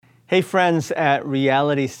Hey friends at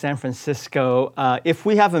Reality San Francisco. If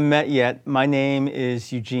we haven't met yet, my name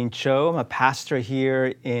is Eugene Cho. I'm a pastor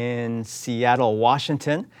here in Seattle,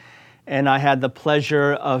 Washington. And I had the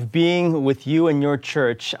pleasure of being with you and your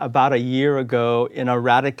church about a year ago in a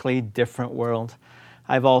radically different world.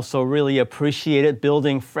 I've also really appreciated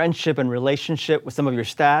building friendship and relationship with some of your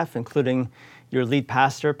staff, including your lead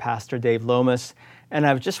pastor, Pastor Dave Lomas. And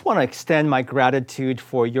I just want to extend my gratitude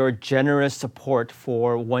for your generous support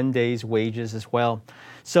for One Day's Wages as well.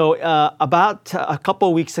 So about a couple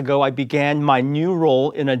of weeks ago, I began my new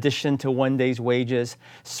role in addition to One Day's Wages,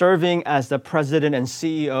 serving as the president and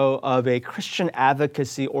CEO of a Christian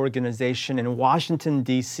advocacy organization in Washington,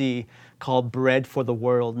 D.C. called Bread for the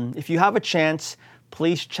World. And if you have a chance,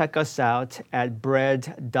 please check us out at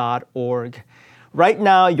bread.org. Right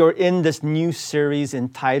now, you're in this new series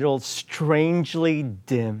entitled Strangely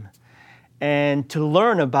Dim. And to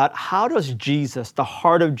learn about how does Jesus, the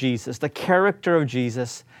heart of Jesus, the character of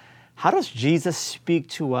Jesus, how does Jesus speak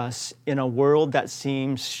to us in a world that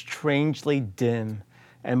seems strangely dim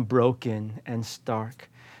and broken and stark?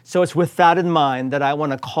 So it's with that in mind that I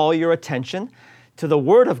want to call your attention to the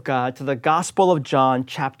Word of God, to the Gospel of John,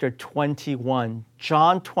 chapter 21.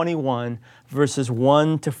 John 21, verses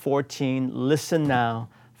 1 to 14. Listen now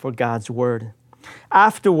for God's Word.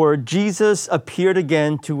 Afterward, Jesus appeared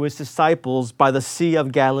again to his disciples by the Sea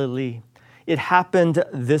of Galilee. It happened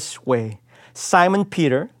this way. Simon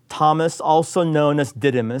Peter, Thomas, also known as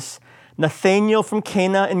Didymus, Nathanael from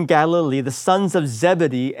Cana in Galilee, the sons of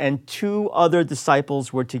Zebedee, and two other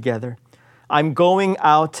disciples were together. "I'm going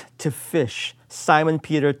out to fish," Simon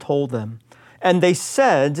Peter told them. And they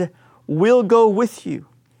said, "We'll go with you."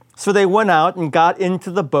 So they went out and got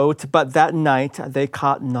into the boat, but that night they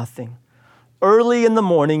caught nothing. Early in the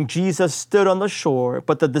morning, Jesus stood on the shore,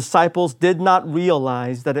 but the disciples did not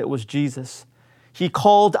realize that it was Jesus. He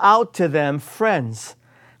called out to them, "Friends,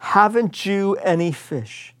 haven't you any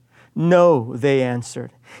fish?" "No," they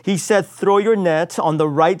answered. He said, "Throw your net on the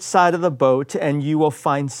right side of the boat and you will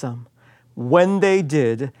find some." When they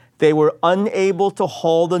did, they were unable to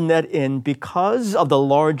haul the net in because of the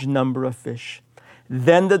large number of fish.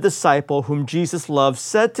 Then the disciple whom Jesus loved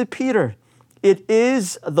said to Peter, "It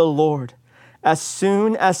is the Lord." As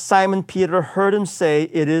soon as Simon Peter heard him say,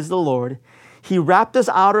 "It is the Lord," he wrapped his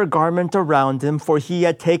outer garment around him, for he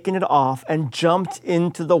had taken it off, and jumped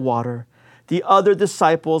into the water. The other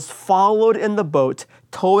disciples followed in the boat,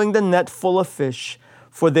 towing the net full of fish,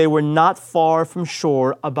 for they were not far from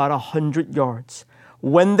shore, about 100 yards.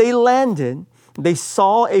 When they landed, they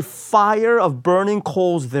saw a fire of burning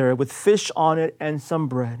coals there with fish on it and some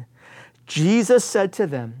bread. Jesus said to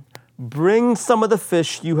them, "Bring some of the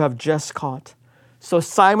fish you have just caught." So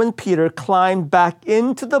Simon Peter climbed back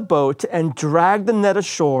into the boat and dragged the net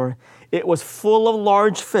ashore. It was full of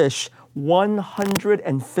large fish,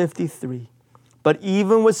 153. But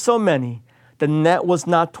even with so many, the net was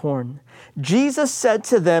not torn. Jesus said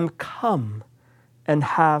to them, "Come and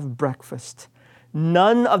have breakfast."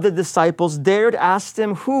 None of the disciples dared ask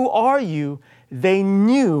him, "Who are you?" They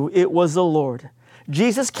knew it was the Lord.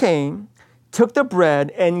 Jesus came, took the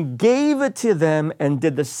bread, and gave it to them, and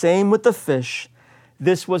did the same with the fish.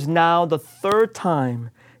 This was now the third time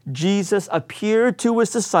Jesus appeared to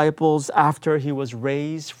his disciples after he was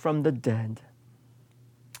raised from the dead.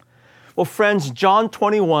 Well, friends, John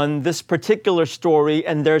 21, this particular story,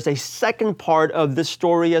 and there's a second part of this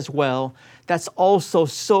story as well, that's also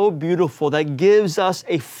so beautiful, that gives us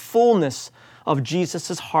a fullness of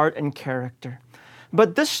Jesus' heart and character.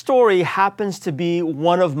 But this story happens to be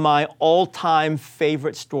one of my all-time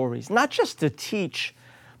favorite stories, not just to teach,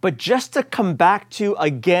 but just to come back to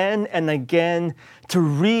again and again, to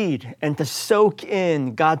read and to soak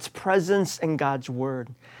in God's presence and God's word.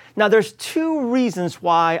 Now, there's two reasons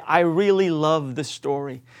why I really love this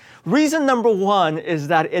story. Reason number one is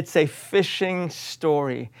that it's a fishing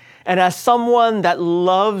story. And as someone that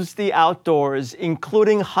loves the outdoors,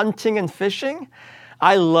 including hunting and fishing,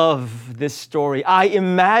 I love this story. I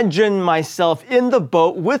imagine myself in the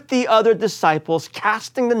boat with the other disciples,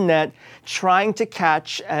 casting the net, trying to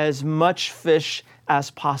catch as much fish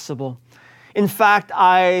as possible. In fact,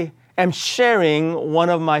 I am sharing one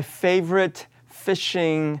of my favorite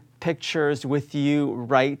fishing pictures with you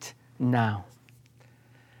right now.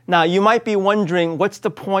 Now, you might be wondering, what's the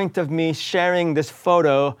point of me sharing this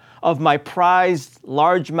photo of my prized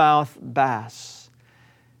largemouth bass?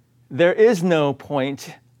 There is no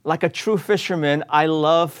point. Like a true fisherman, I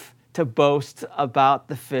love to boast about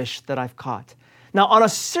the fish that I've caught. Now, on a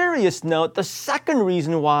serious note, the second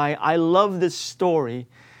reason why I love this story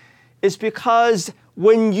is because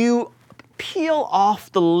when you peel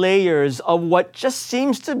off the layers of what just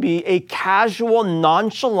seems to be a casual,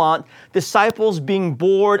 nonchalant, disciples being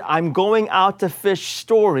bored, I'm going out to fish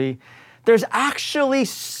story, there's actually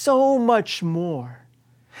so much more.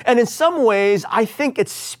 And in some ways, I think it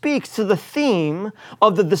speaks to the theme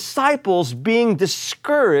of the disciples being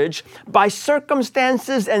discouraged by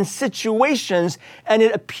circumstances and situations, and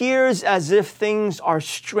it appears as if things are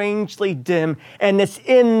strangely dim. And it's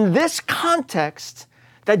in this context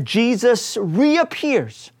that Jesus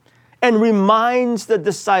reappears and reminds the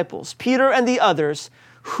disciples, Peter and the others,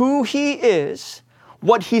 who he is,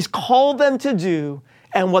 what he's called them to do,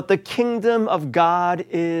 and what the kingdom of God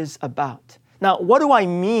is about. Now, what do I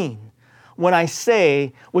mean when I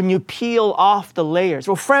say when you peel off the layers?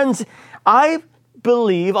 Well, friends, I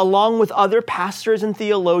believe, along with other pastors and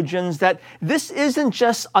theologians, that this isn't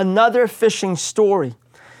just another fishing story.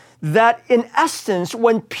 That in essence,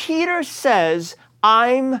 when Peter says,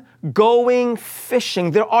 I'm going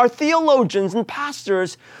fishing, there are theologians and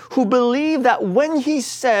pastors who believe that when he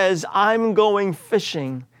says, I'm going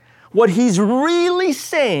fishing, what he's really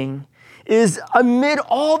saying is amid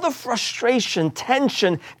all the frustration,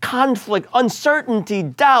 tension, conflict, uncertainty,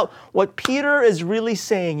 doubt, what Peter is really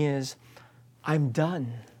saying is, I'm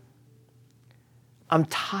done. I'm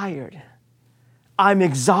tired. I'm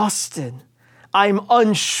exhausted. I'm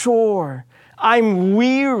unsure. I'm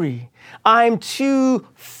weary. I'm to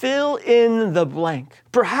fill in the blank.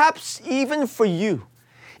 Perhaps even for you,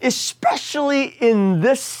 especially in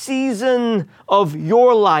this season of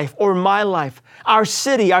your life or my life, our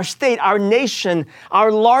city, our state, our nation,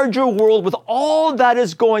 our larger world with all that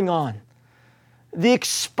is going on. The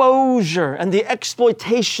exposure and the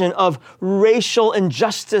exploitation of racial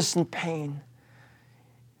injustice and pain.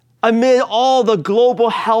 Amid all the global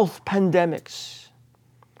health pandemics,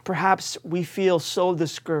 perhaps we feel so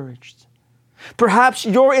discouraged. Perhaps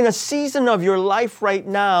you're in a season of your life right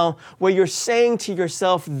now where you're saying to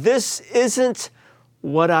yourself, this isn't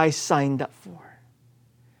what I signed up for.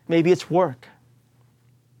 Maybe it's work.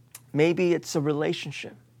 Maybe it's a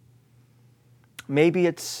relationship. Maybe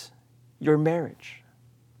it's your marriage.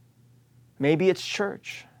 Maybe it's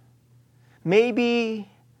church. Maybe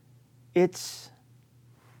it's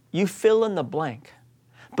you fill in the blank.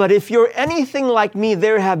 But if you're anything like me,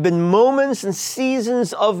 there have been moments and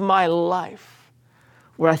seasons of my life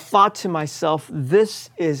where I thought to myself, this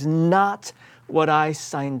is not what I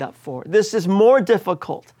signed up for. This is more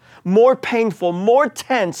difficult, more painful, more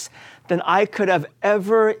tense than I could have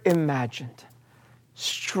ever imagined.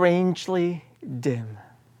 Strangely dim.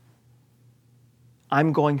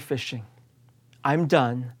 I'm going fishing. I'm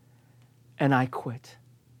done, and I quit.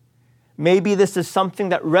 Maybe this is something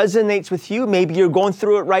that resonates with you. Maybe you're going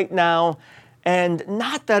through it right now. And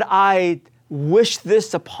not that I wish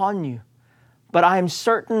this upon you, but I am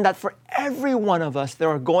certain that for every one of us, there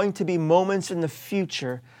are going to be moments in the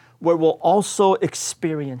future where we'll also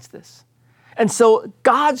experience this. And so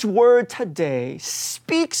God's word today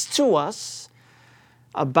speaks to us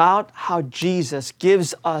about how Jesus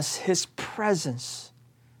gives us his presence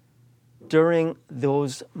during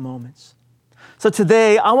those moments. So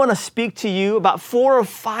today, I want to speak to you about 4 or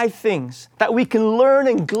 5 things that we can learn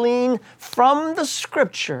and glean from the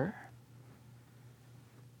scripture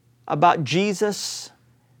about Jesus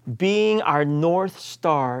being our North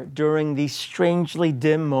Star during these strangely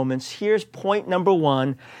dim moments. Here's point number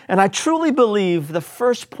 1, and I truly believe the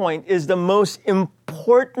first point is the most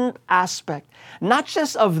important aspect, not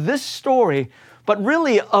just of this story, but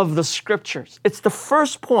really of the scriptures. It's the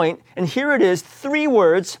first point, and here it is, 3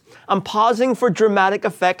 words. I'm pausing for dramatic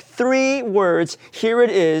effect. 3 words, here it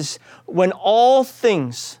is. When all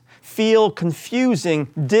things feel confusing,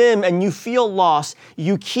 dim, and you feel lost,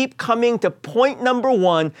 you keep coming to point number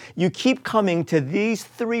 1. You keep coming to these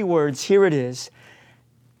 3 words. Here it is.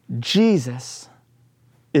 Jesus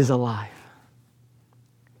is alive.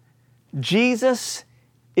 Jesus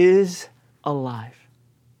is alive.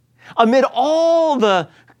 Amid all the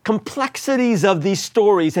complexities of these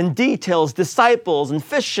stories and details, disciples and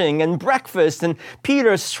fishing and breakfast and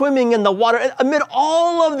Peter swimming in the water, amid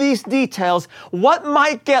all of these details, what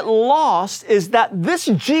might get lost is that this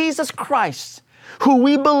Jesus Christ, who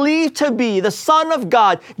we believe to be the Son of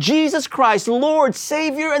God, Jesus Christ, Lord,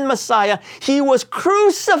 Savior, and Messiah, he was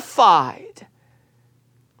crucified.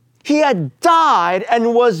 He had died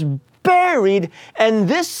and was buried, and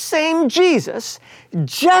this same Jesus,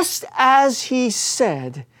 just as he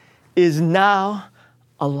said, is now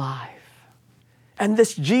alive. And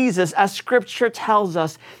this Jesus, as scripture tells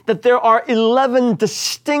us, that there are 11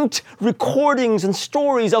 distinct recordings and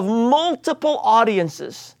stories of multiple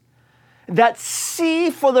audiences that see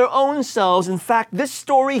for their own selves. In fact, this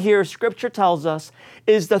story here, Scripture tells us,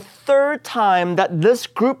 is the third time that this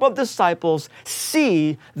group of disciples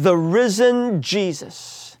see the risen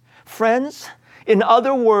Jesus. Friends, in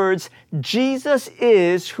other words, Jesus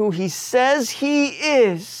is who he says he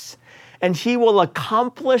is, and he will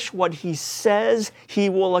accomplish what he says he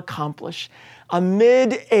will accomplish.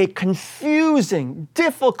 Amid a confusing,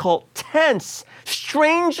 difficult, tense,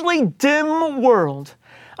 strangely dim world,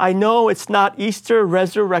 I know it's not Easter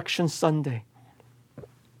Resurrection Sunday.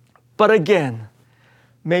 But again,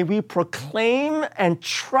 may we proclaim and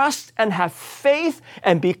trust and have faith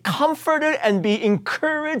and be comforted and be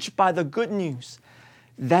encouraged by the good news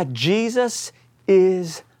that Jesus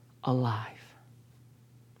is alive.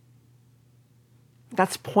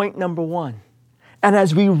 That's point number one. And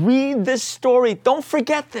as we read this story, don't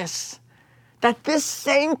forget this, that this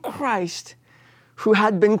same Christ who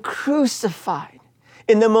had been crucified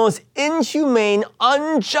in the most inhumane,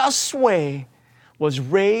 unjust way was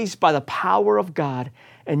raised by the power of God,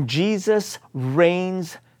 and Jesus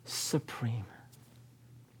reigns supreme.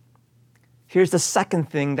 Here's the second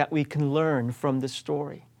thing that we can learn from this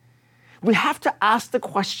story. We have to ask the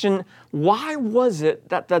question, why was it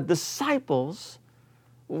that the disciples,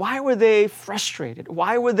 why were they frustrated?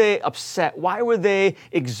 Why were they upset? Why were they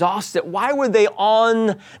exhausted? Why were they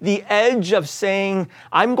on the edge of saying,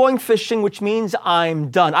 I'm going fishing, which means I'm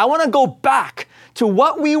done. I want to go back to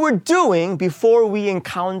what we were doing before we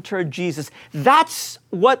encountered Jesus. That's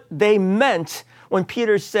what they meant when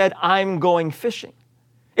Peter said, I'm going fishing.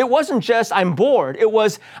 It wasn't just, I'm bored. It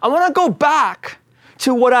was, I want to go back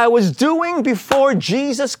to what I was doing before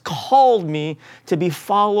Jesus called me to be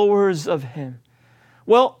followers of him.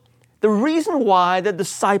 Well, the reason why the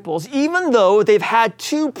disciples, even though they've had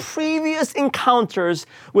two previous encounters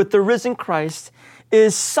with the risen Christ,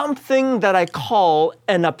 is something that I call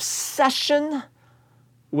an obsession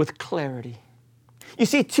with clarity. You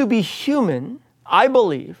see, to be human, I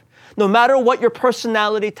believe, no matter what your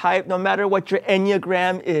personality type, no matter what your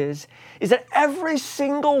Enneagram is that every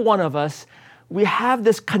single one of us, we have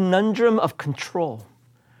this conundrum of control.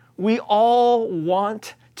 We all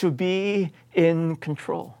want to be in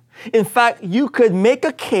control. In fact, you could make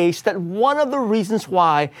a case that one of the reasons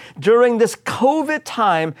why during this COVID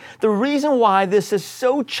time, the reason why this is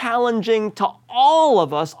so challenging to all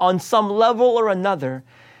of us on some level or another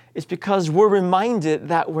is because we're reminded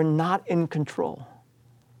that we're not in control.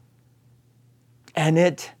 And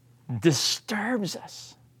it disturbs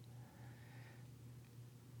us.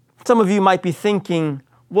 Some of you might be thinking,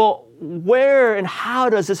 well, where and how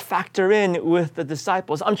does this factor in with the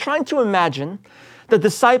disciples? I'm trying to imagine the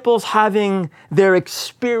disciples having their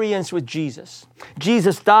experience with Jesus.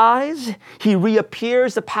 Jesus dies, he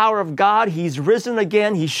reappears, the power of God, he's risen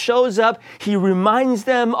again, he shows up, he reminds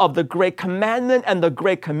them of the great commandment and the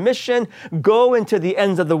great commission, go into the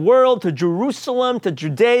ends of the world, to Jerusalem, to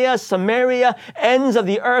Judea, Samaria, ends of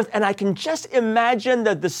the earth. And I can just imagine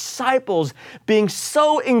the disciples being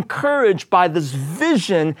so encouraged by this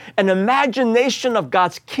vision and imagination of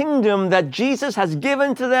God's kingdom that Jesus has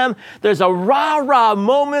given to them. There's a rah-rah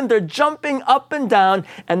moment, they're jumping up and down,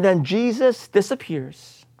 and then Jesus disappears.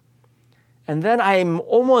 And then I'm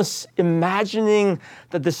almost imagining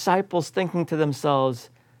the disciples thinking to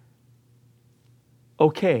themselves,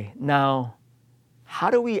 okay, now,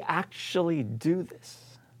 how do we actually do this?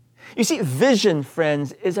 You see, vision,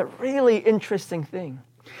 friends, is a really interesting thing.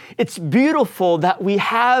 It's beautiful that we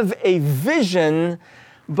have a vision,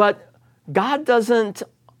 but God doesn't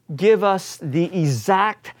give us the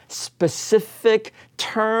exact, specific,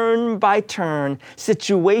 turn by turn,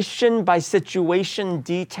 situation by situation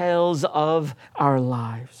details of our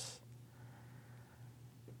lives.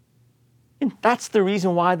 And that's the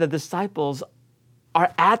reason why the disciples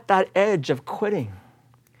are at that edge of quitting.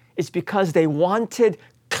 It's because they wanted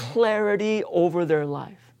clarity over their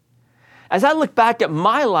life. As I look back at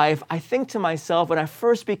my life, I think to myself, when I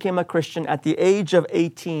first became a Christian at the age of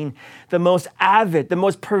 18, the most avid, the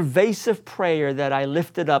most pervasive prayer that I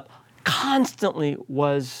lifted up constantly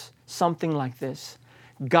was something like this: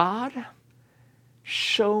 God,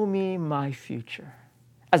 show me my future.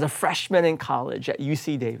 As a freshman in college at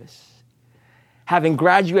UC Davis, having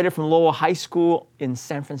graduated from Lowell High School in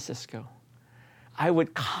San Francisco, I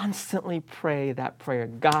would constantly pray that prayer,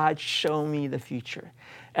 God, show me the future.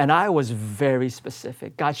 And I was very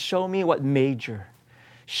specific. God, show me what major.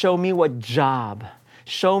 Show me what job.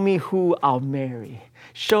 Show me who I'll marry.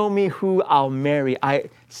 Show me who I'll marry. I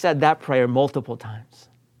said that prayer multiple times.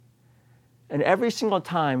 And every single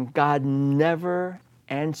time, God never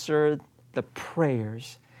answered the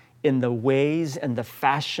prayers in the ways and the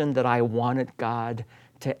fashion that I wanted God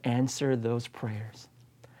to answer those prayers.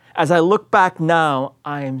 As I look back now,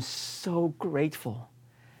 I am so grateful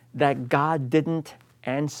that God didn't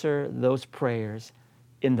answer those prayers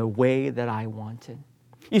in the way that I wanted.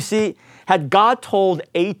 You see, had God told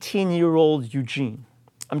 18-year-old Eugene,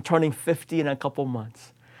 I'm turning 50 in a couple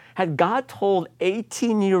months, had God told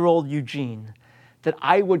 18-year-old Eugene that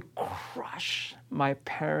I would crush my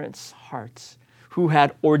parents' hearts, who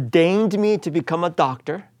had ordained me to become a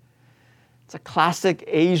doctor. It's a classic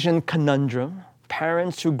Asian conundrum.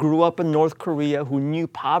 Parents who grew up in North Korea, who knew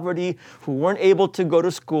poverty, who weren't able to go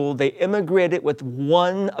to school, they immigrated with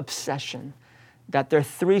one obsession, that their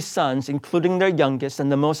 3 sons, including their youngest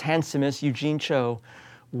and the most handsomest, Eugene Cho,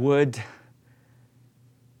 would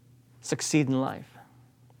succeed in life.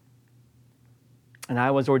 And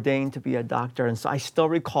I was ordained to be a doctor, and so I still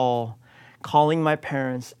recall calling my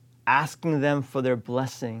parents, asking them for their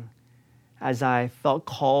blessing as I felt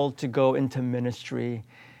called to go into ministry.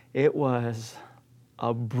 It was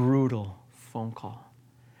a brutal phone call.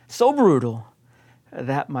 So brutal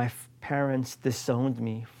that my parents disowned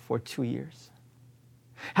me for 2 years.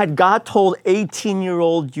 Had God told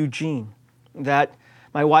 18-year-old Eugene that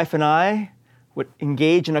my wife and I would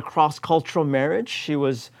engage in a cross-cultural marriage, she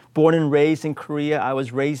was born and raised in Korea, I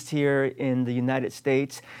was raised here in the United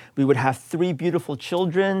States, we would have 3 beautiful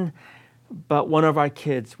children, but one of our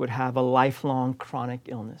kids would have a lifelong chronic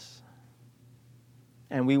illness.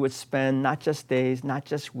 And we would spend not just days, not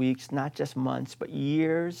just weeks, not just months, but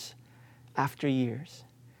years after years,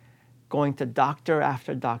 going to doctor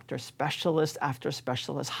after doctor, specialist after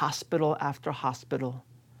specialist, hospital after hospital.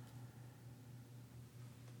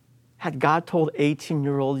 Had God told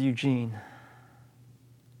 18-year-old Eugene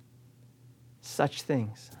such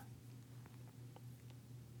things?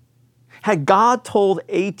 Had God told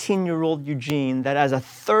 18-year-old Eugene that as a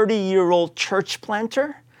 30-year-old church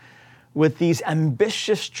planter with these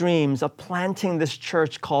ambitious dreams of planting this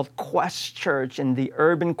church called Quest Church in the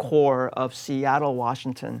urban core of Seattle,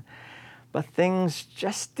 Washington, but things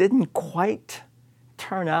just didn't quite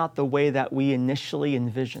turn out the way that we initially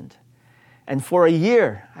envisioned. And for a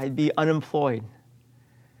year, I'd be unemployed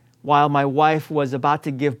while my wife was about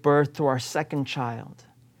to give birth to our second child.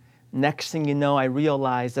 Next thing you know, I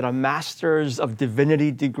realized that a Master's of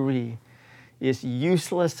Divinity degree is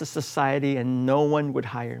useless to society and no one would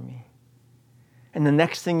hire me. And the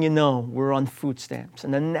next thing you know, we're on food stamps.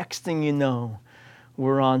 And the next thing you know,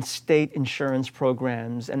 we're on state insurance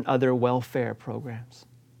programs and other welfare programs.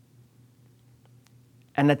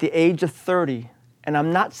 And at the age of 30, and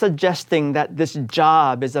I'm not suggesting that this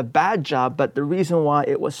job is a bad job, but the reason why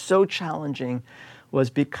it was so challenging was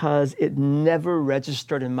because it never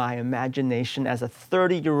registered in my imagination as a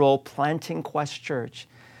 30-year-old planting Quest Church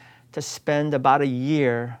to spend about a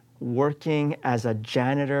year working as a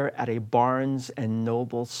janitor at a Barnes &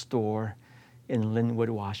 Noble store in Linwood,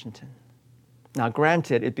 Washington. Now,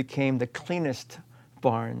 granted, it became the cleanest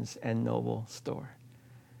Barnes & Noble store.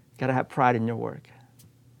 You gotta have pride in your work.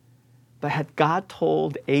 But had God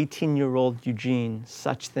told 18-year-old Eugene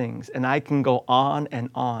such things, and I can go on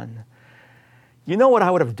and on, you know what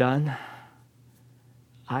I would have done?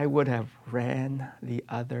 I would have ran the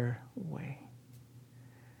other way.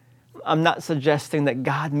 I'm not suggesting that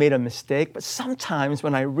God made a mistake, but sometimes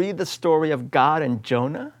when I read the story of God and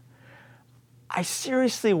Jonah, I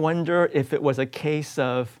seriously wonder if it was a case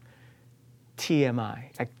of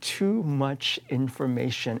TMI, like too much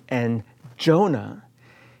information. And Jonah,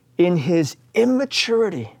 in his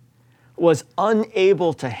immaturity, was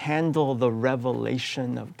unable to handle the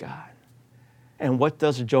revelation of God. And what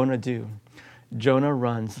does Jonah do? Jonah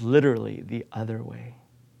runs literally the other way.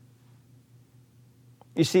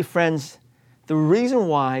 You see, friends, the reason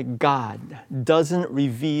why God doesn't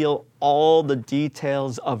reveal all the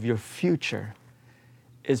details of your future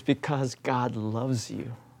is because God loves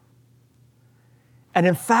you. And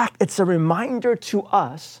in fact, it's a reminder to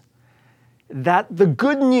us that the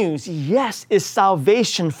good news, yes, is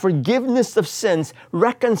salvation, forgiveness of sins,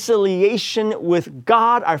 reconciliation with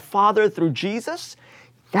God our Father through Jesus.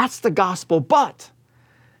 That's the gospel. But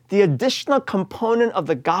the additional component of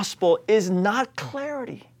the gospel is not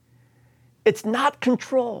clarity. It's not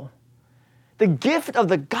control. The gift of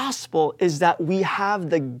the gospel is that we have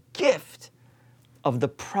the gift of the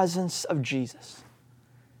presence of Jesus.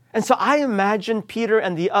 And so I imagine Peter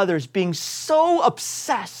and the others being so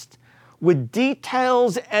obsessed with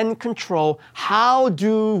details and control. How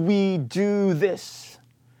do we do this?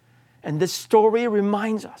 And this story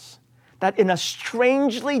reminds us that in a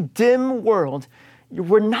strangely dim world,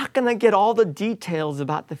 we're not going to get all the details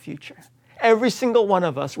about the future. Every single one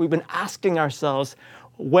of us, we've been asking ourselves,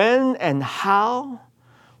 when and how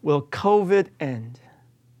will COVID end?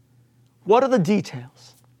 What are the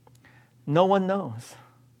details? No one knows.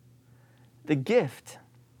 The gift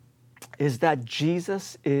is that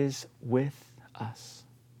Jesus is with us.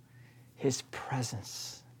 His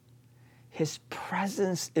presence. His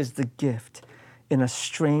presence is the gift in a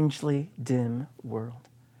strangely dim world.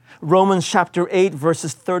 Romans chapter 8,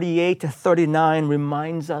 verses 38 to 39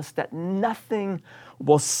 reminds us that nothing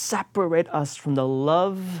will separate us from the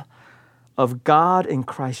love of God in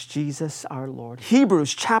Christ Jesus our Lord.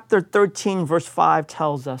 Hebrews chapter 13, verse 5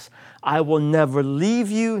 tells us, I will never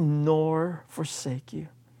leave you nor forsake you.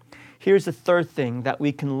 Here's the third thing that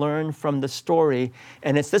we can learn from the story,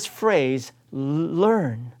 and it's this phrase,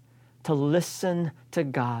 learn to listen to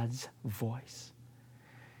God's voice.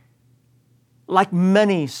 Like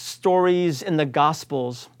many stories in the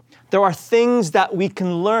Gospels, there are things that we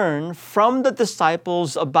can learn from the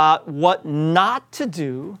disciples about what not to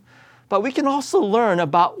do, but we can also learn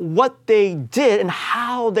about what they did and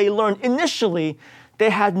how they learned. Initially, they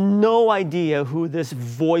had no idea who this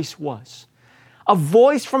voice was. A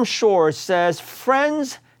voice from shore says,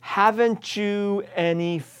 friends, haven't you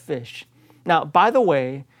any fish? Now, by the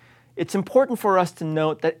way, it's important for us to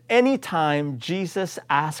note that anytime Jesus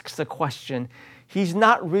asks a question, he's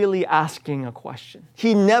not really asking a question.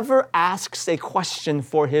 He never asks a question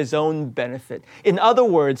for his own benefit. In other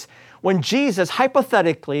words, when Jesus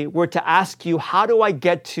hypothetically were to ask you, how do I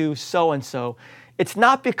get to so-and-so? It's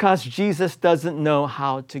not because Jesus doesn't know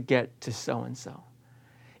how to get to so-and-so.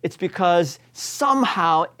 It's because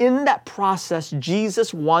somehow in that process,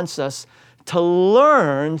 Jesus wants us to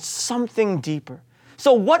learn something deeper.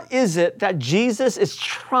 So what is it that Jesus is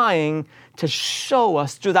trying to show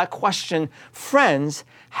us through that question, friends,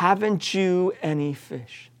 haven't you any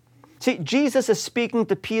fish? See, Jesus is speaking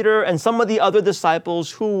to Peter and some of the other disciples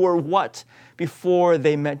who were what before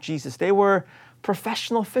they met Jesus? They were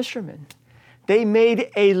professional fishermen. They made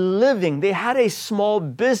a living. They had a small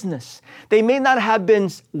business. They may not have been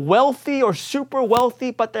wealthy or super wealthy,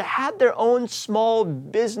 but they had their own small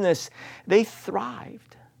business. They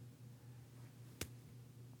thrived.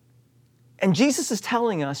 And Jesus is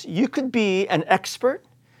telling us, you could be an expert.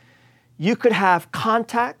 You could have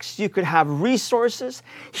contacts. You could have resources.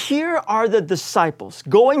 Here are the disciples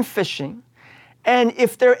going fishing. And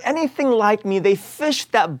if they're anything like me, they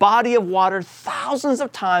fished that body of water thousands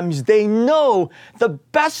of times. They know the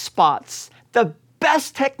best spots, the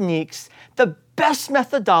best techniques, the best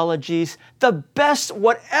methodologies, the best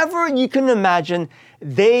whatever you can imagine.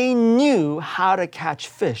 They knew how to catch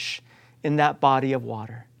fish in that body of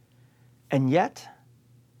water. And yet,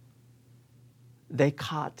 they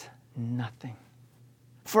caught nothing.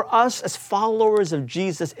 For us as followers of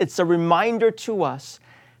Jesus, it's a reminder to us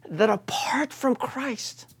that apart from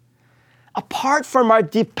Christ, apart from our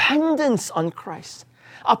dependence on Christ,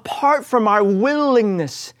 apart from our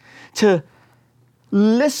willingness to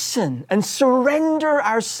listen and surrender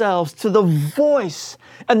ourselves to the voice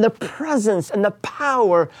and the presence and the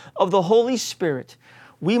power of the Holy Spirit,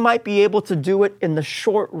 we might be able to do it in the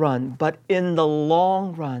short run, but in the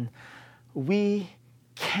long run, we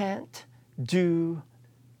can't do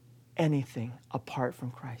anything apart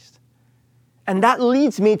from Christ. And that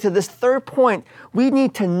leads me to this third point. We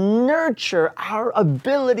need to nurture our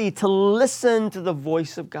ability to listen to the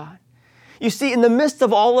voice of God. You see, in the midst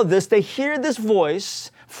of all of this, they hear this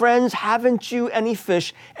voice, friends, haven't you any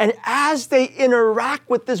fish? And as they interact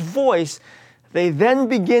with this voice, they then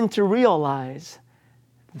begin to realize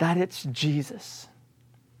that it's Jesus.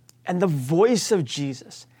 And the voice of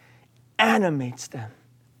Jesus animates them,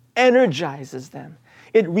 energizes them.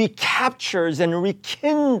 It recaptures and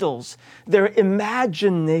rekindles their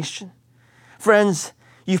imagination. Friends,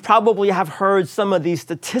 you probably have heard some of these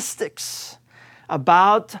statistics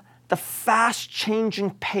about the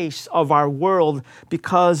fast-changing pace of our world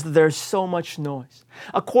because there's so much noise.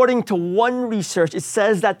 According to one research, it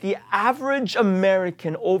says that the average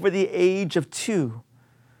American over the age of 2,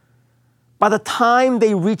 by the time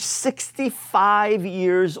they reach 65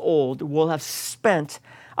 years old, will have spent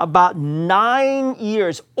about 9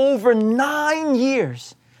 years, over 9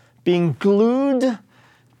 years, being glued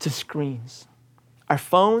to screens. Our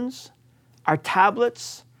phones, our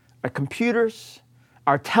tablets, our computers,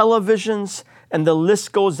 our televisions, and the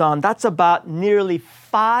list goes on. That's about nearly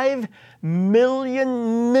 5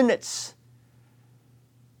 million minutes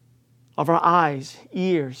of our eyes,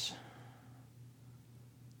 ears,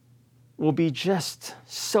 will be just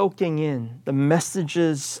soaking in the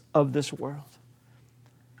messages of this world.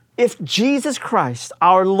 If Jesus Christ,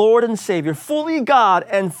 our Lord and Savior, fully God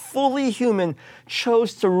and fully human,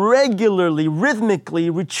 chose to regularly,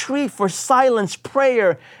 rhythmically retreat for silence,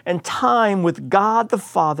 prayer, and time with God the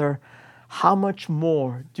Father, how much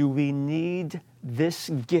more do we need this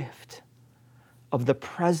gift of the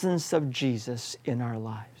presence of Jesus in our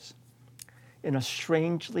lives in a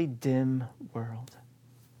strangely dim world?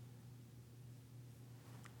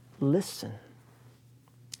 Listen,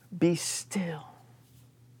 be still,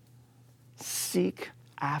 seek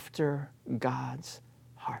after God's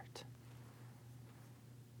heart.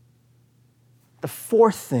 The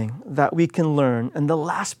fourth thing that we can learn, and the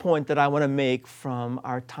last point that I want to make from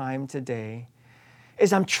our time today,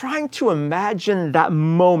 is I'm trying to imagine that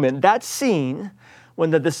moment, that scene, when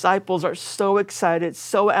the disciples are so excited,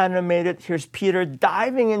 so animated. Here's Peter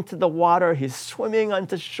diving into the water. He's swimming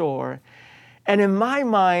onto shore. And in my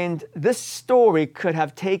mind, this story could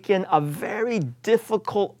have taken a very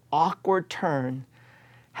difficult, awkward turn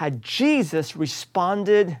had Jesus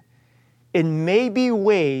responded in maybe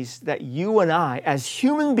ways that you and I, as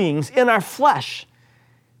human beings in our flesh,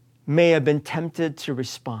 may have been tempted to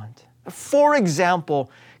respond. For example,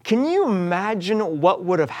 can you imagine what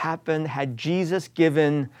would have happened had Jesus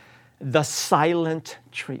given the silent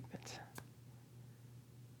treatment?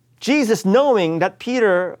 Jesus, knowing that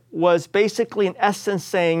Peter was basically in essence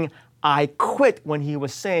saying, I quit, when he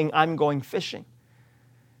was saying, I'm going fishing.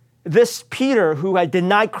 This Peter who had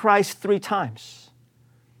denied Christ 3 times.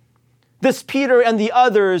 This Peter and the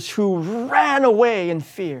others who ran away in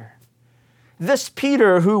fear. This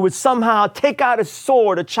Peter who would somehow take out a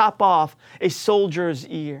sword to chop off a soldier's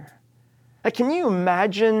ear. Like, can you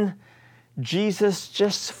imagine Jesus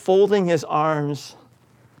just folding his arms,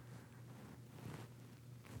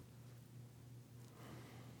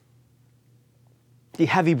 the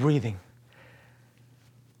heavy breathing?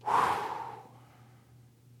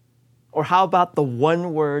 Or how about the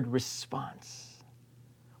one-word response?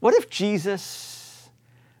 What if Jesus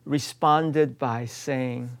responded by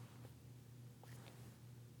saying,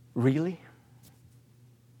 really?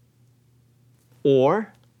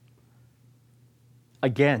 Or,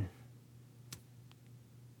 again,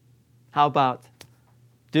 how about,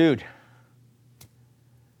 dude,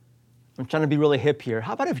 I'm trying to be really hip here.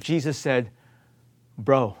 How about if Jesus said,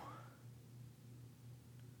 bro?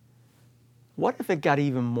 What if it got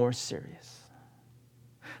even more serious?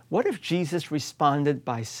 What if Jesus responded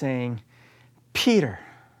by saying, Peter,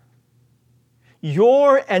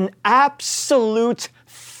 you're an absolute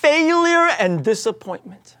failure and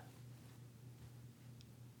disappointment.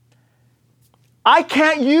 I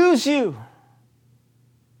can't use you.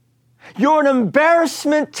 You're an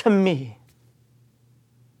embarrassment to me.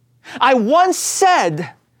 I once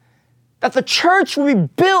said that the church will be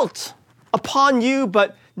built upon you,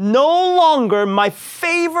 but no longer, my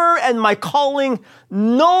favor and my calling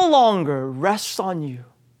no longer rests on you.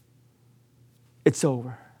 It's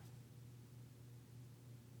over.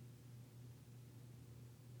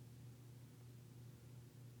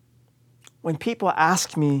 When people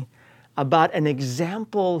ask me about an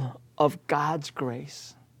example of God's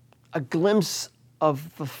grace, a glimpse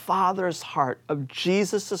of the Father's heart, of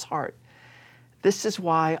Jesus' heart, this is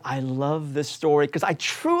why I love this story, because I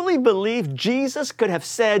truly believe Jesus could have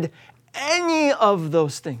said any of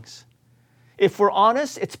those things. If we're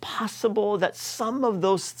honest, it's possible that some of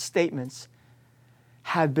those statements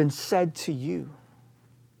have been said to you.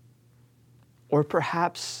 Or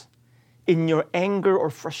perhaps in your anger or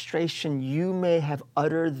frustration, you may have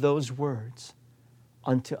uttered those words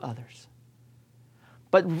unto others.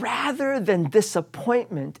 But rather than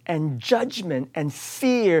disappointment and judgment and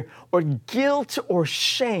fear or guilt or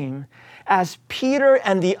shame, as Peter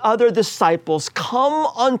and the other disciples come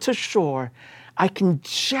onto shore, I can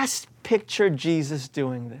just picture Jesus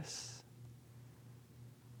doing this.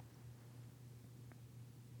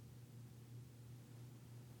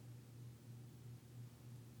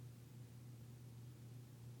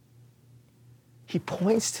 He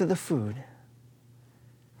points to the food,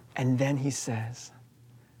 and then he says,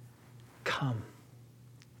 come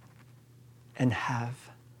and have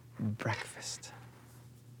breakfast.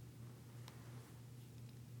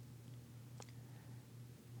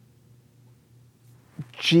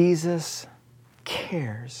 Jesus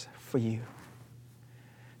cares for you.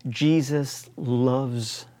 Jesus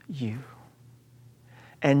loves you.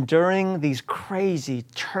 And during these crazy,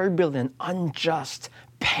 turbulent, unjust,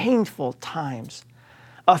 painful times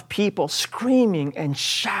of people screaming and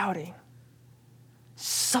shouting,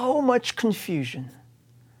 so much confusion,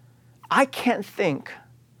 I can't think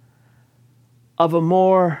of a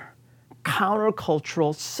more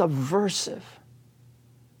countercultural, subversive,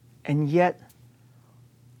 and yet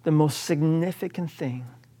the most significant thing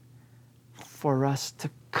for us to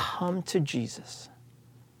come to Jesus,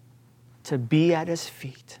 to be at his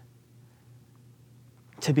feet,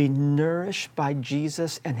 to be nourished by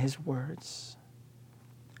Jesus and his words.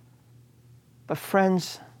 But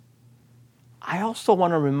friends, I also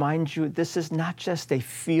want to remind you this is not just a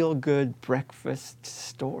feel-good breakfast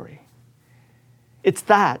story. It's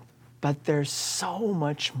that, but there's so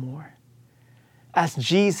much more. As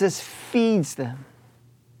Jesus feeds them,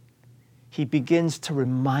 he begins to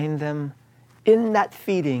remind them in that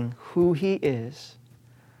feeding who he is,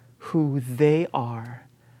 who they are,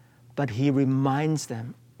 but he reminds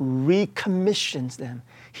them, recommissions them,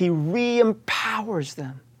 he re-empowers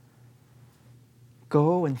them.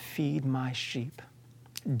 Go and feed my sheep.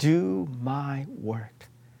 Do my work.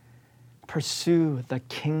 Pursue the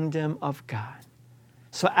kingdom of God.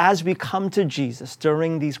 So as we come to Jesus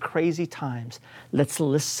during these crazy times, let's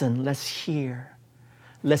listen, let's hear,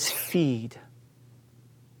 let's feed.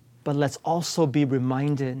 But let's also be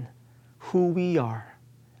reminded who we are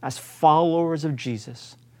as followers of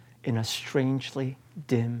Jesus in a strangely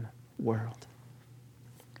dim world.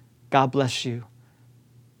 God bless you.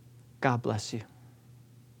 God bless you.